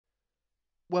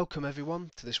Welcome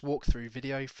everyone to this walkthrough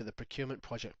video for the procurement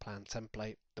project plan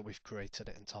template that we've created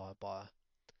at Entire Buyer.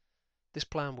 This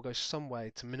plan will go some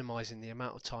way to minimizing the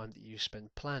amount of time that you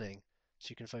spend planning so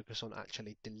you can focus on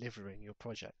actually delivering your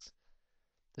project.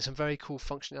 There's some very cool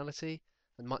functionality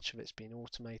and much of it's been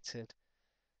automated.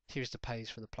 Here's the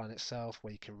page from the plan itself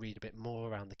where you can read a bit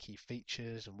more around the key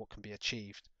features and what can be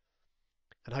achieved.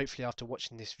 And hopefully after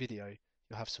watching this video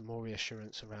you'll have some more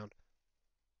reassurance around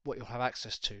what you'll have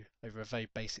access to over a very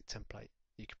basic template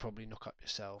you could probably knock up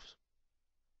yourselves.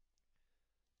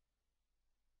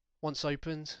 Once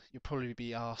opened, you'll probably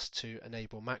be asked to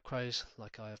enable macros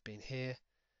like I have been here,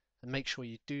 and make sure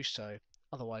you do so,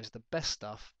 otherwise the best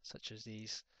stuff such as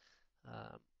these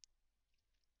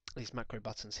macro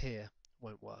buttons here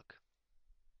won't work.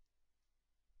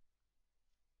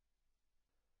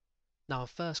 Now at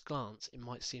first glance it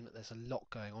might seem that there's a lot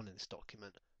going on in this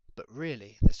document, but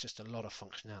really there's just a lot of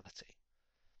functionality.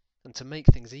 And to make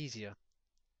things easier,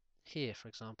 here for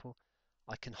example,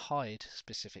 I can hide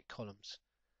specific columns,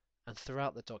 and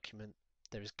throughout the document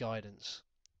there is guidance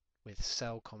with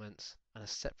cell comments and a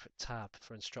separate tab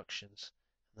for instructions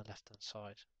on the left hand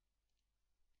side.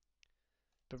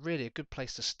 But really a good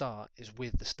place to start is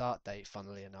with the start date,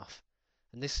 funnily enough,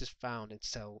 and this is found in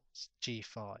cell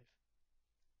G5.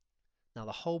 Now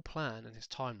the whole plan and its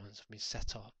timelines have been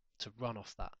set up to run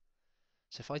off that.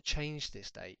 So if I change this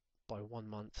date by 1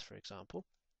 month, for example,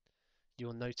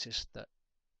 you'll notice that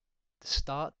the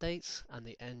start dates and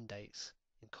the end dates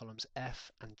in columns F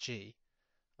and G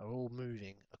are all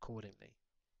moving accordingly,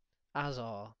 as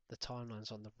are the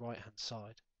timelines on the right hand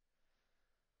side.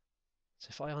 So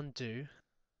if I undo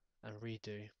and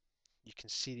redo, you can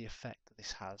see the effect that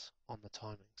this has on the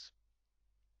timings.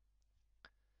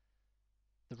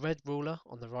 The red ruler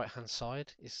on the right hand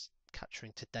side is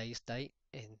capturing today's date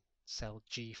in cell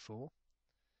G4,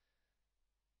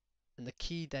 and the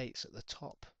key dates at the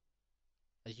top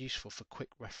are useful for quick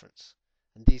reference,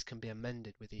 and these can be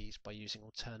amended with ease by using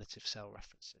alternative cell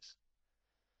references.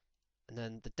 And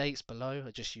then the dates below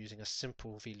are just using a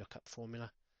simple VLOOKUP formula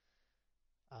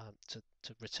to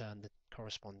return the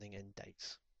corresponding end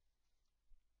dates.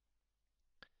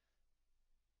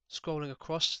 Scrolling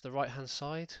across the right hand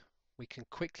side, we can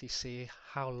quickly see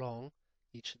how long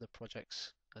each of the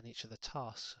projects and each of the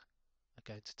tasks are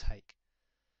going to take.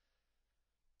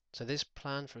 So this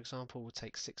plan, for example, will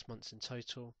take 6 months in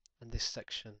total, and this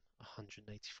section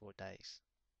 184 days.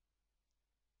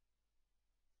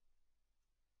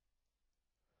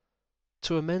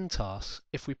 To amend tasks,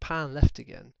 if we pan left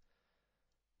again,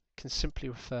 can simply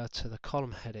refer to the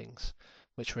column headings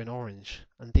which are in orange,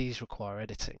 and these require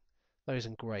editing. Those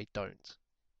in grey don't.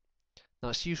 Now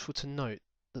it's useful to note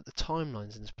that the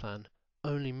timelines in this plan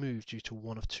only move due to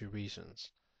one of two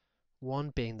reasons.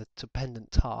 One being the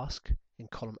dependent task in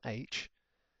column H,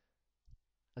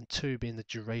 and two being the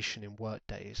duration in work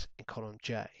days in column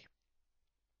J.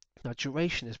 Now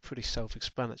duration is pretty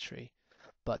self-explanatory,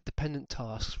 but dependent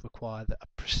tasks require that a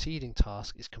preceding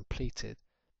task is completed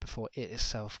before it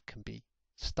itself can be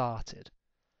started.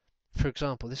 For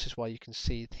example, this is why you can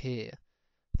see here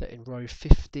that in row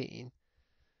 15,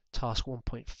 task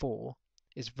 1.4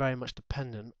 is very much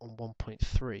dependent on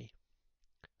 1.3,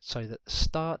 so that the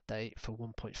start date for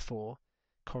 1.4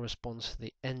 corresponds to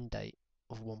the end date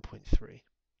of 1.3.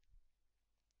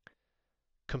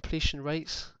 Completion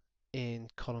rates in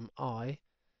column I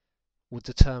will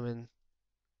determine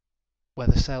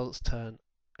whether cells turn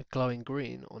a glowing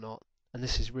green or not, and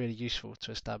this is really useful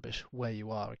to establish where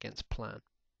you are against plan.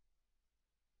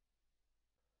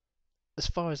 As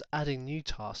far as adding new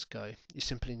tasks go, you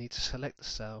simply need to select the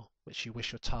cell which you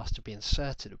wish your task to be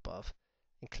inserted above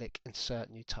and click Insert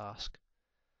New Task.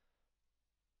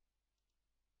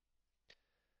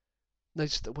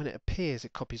 Notice that when it appears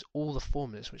it copies all the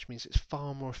formulas, which means it's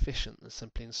far more efficient than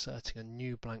simply inserting a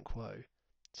new blank row,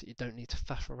 so you don't need to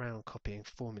faff around copying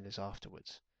formulas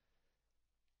afterwards.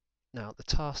 Now the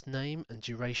task name and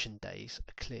duration days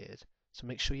are cleared, so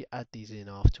make sure you add these in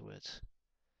afterwards.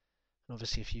 And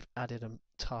obviously if you've added a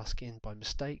task in by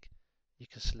mistake, you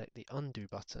can select the undo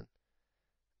button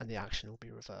and the action will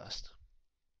be reversed.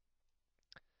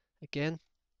 Again,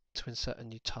 to insert a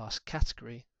new task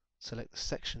category, select the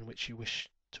section which you wish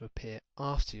to appear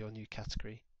after your new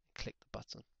category and click the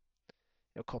button.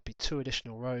 It'll copy 2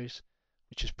 additional rows,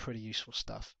 which is pretty useful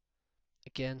stuff.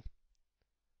 Again,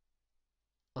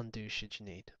 undo should you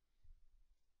need.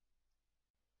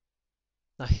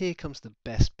 Now here comes the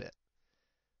best bit.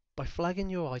 By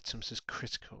flagging your items as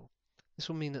critical, this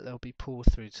will mean that they'll be pulled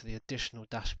through to the additional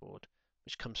dashboard,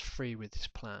 which comes free with this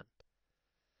plan.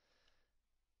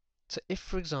 So if,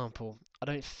 for example, I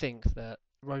don't think that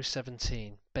row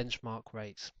 17, benchmark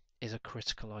rates, is a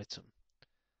critical item.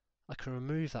 I can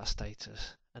remove that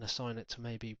status and assign it to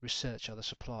maybe research other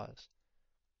suppliers.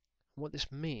 What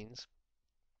this means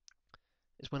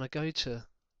is when I go to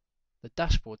the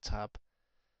dashboard tab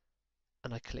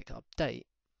and I click update,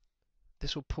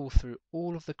 this will pull through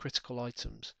all of the critical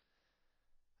items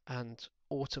and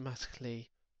automatically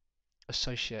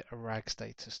associate a RAG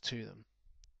status to them.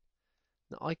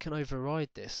 Now I can override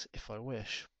this if I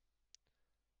wish,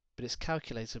 but it's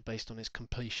calculated based on its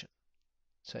completion.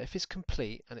 So if it's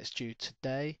complete and it's due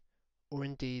today or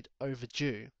indeed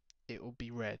overdue, it will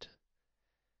be red.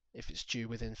 If it's due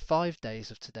within 5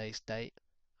 days of today's date,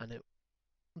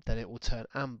 then it will turn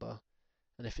amber,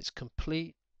 and if it's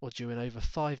complete or due in over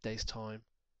 5 days time,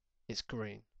 it's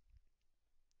green.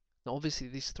 Now obviously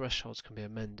these thresholds can be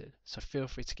amended, so feel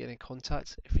free to get in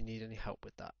contact if you need any help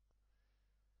with that.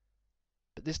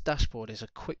 But this dashboard is a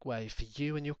quick way for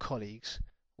you and your colleagues,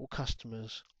 or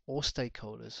customers, or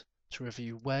stakeholders to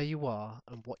review where you are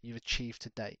and what you've achieved to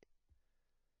date.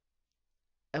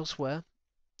 Elsewhere,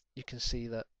 you can see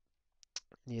that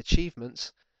the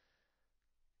achievements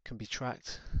can be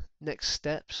tracked, next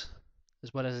steps,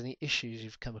 as well as any issues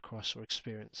you've come across or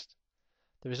experienced.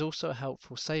 There is also a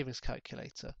helpful savings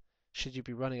calculator should you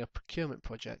be running a procurement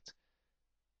project,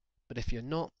 but if you're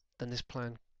not, then this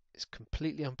plan is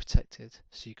completely unprotected,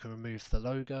 so you can remove the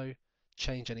logo,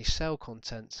 change any cell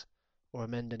contents, or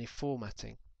amend any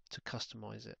formatting to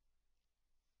customize it.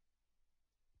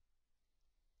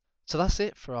 So that's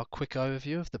it for our quick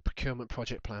overview of the procurement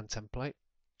project plan template.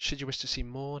 Should you wish to see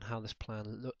more on how this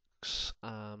plan looks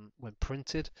when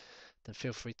printed, then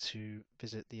feel free to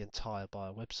visit the entire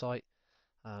buyer website,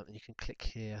 and you can click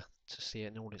here to see it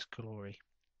in all its glory.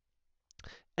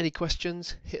 Any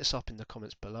questions, hit us up in the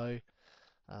comments below,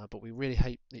 but we really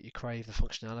hope that you crave the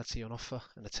functionality on offer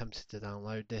and attempted to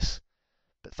download this.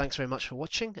 But thanks very much for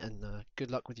watching, and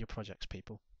good luck with your projects,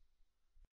 people.